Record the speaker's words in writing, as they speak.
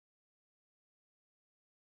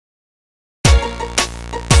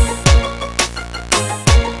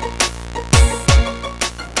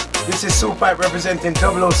this is Superpipe representing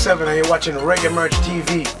 007 and you're watching Reggae Merch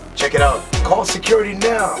TV. Check it out. Call security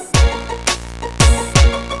now.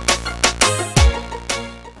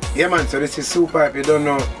 Yeah man, so this is Superpipe, you don't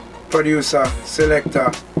know, producer,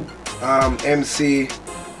 selector, MC,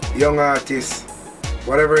 young artist,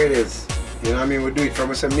 whatever it is. You know what I mean? We do it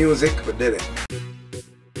from some music, we did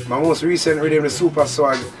it. My most recent rhythm, the Super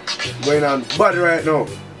Swag, going on bad right now.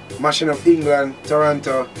 Mashing up England,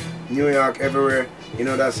 Toronto, New York, everywhere. You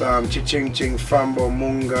know, that's Chiching Ching, Fambo,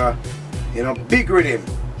 Munga, you know, big rhythm.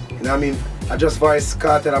 You know what I mean? I just voice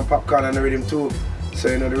Cartel and Popcorn on the rhythm too. So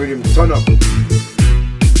you know the rhythm turn up.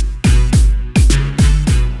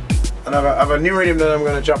 And I have a new rhythm that I'm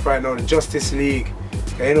gonna drop right now, the Justice League.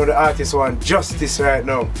 Okay, you know the artist want justice right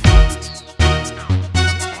now.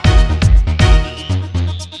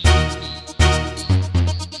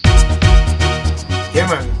 Yeah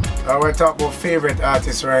man, I want to talk about favorite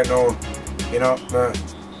artists right now. You know,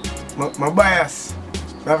 my bias.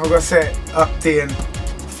 I have to say Octane,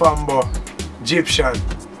 Fambo, Egyptian,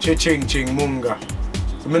 Chiching Ching, Munga.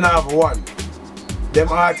 So I don't have one. Them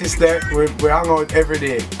artists there, we hang out every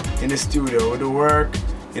day in the studio. We do work,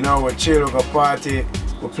 you know, we chill, we go party,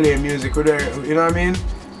 we play music, you know what I mean?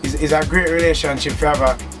 It's a great relationship if you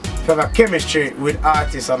have a chemistry with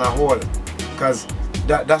artists on a whole. Because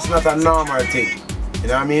that's not a normal thing. You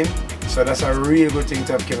know what I mean? So that's a real good thing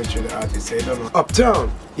to have chemistry with the artists. So you don't know.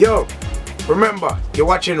 Uptown, yo, remember, you're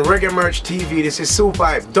watching Reggae Merch TV. This is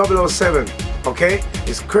Superpipe 007. Okay?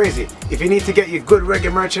 It's crazy. If you need to get your good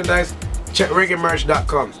reggae merchandise, check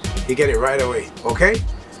reggaemerch.com. You get it right away. Okay?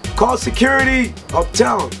 Call security,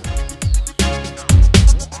 Uptown.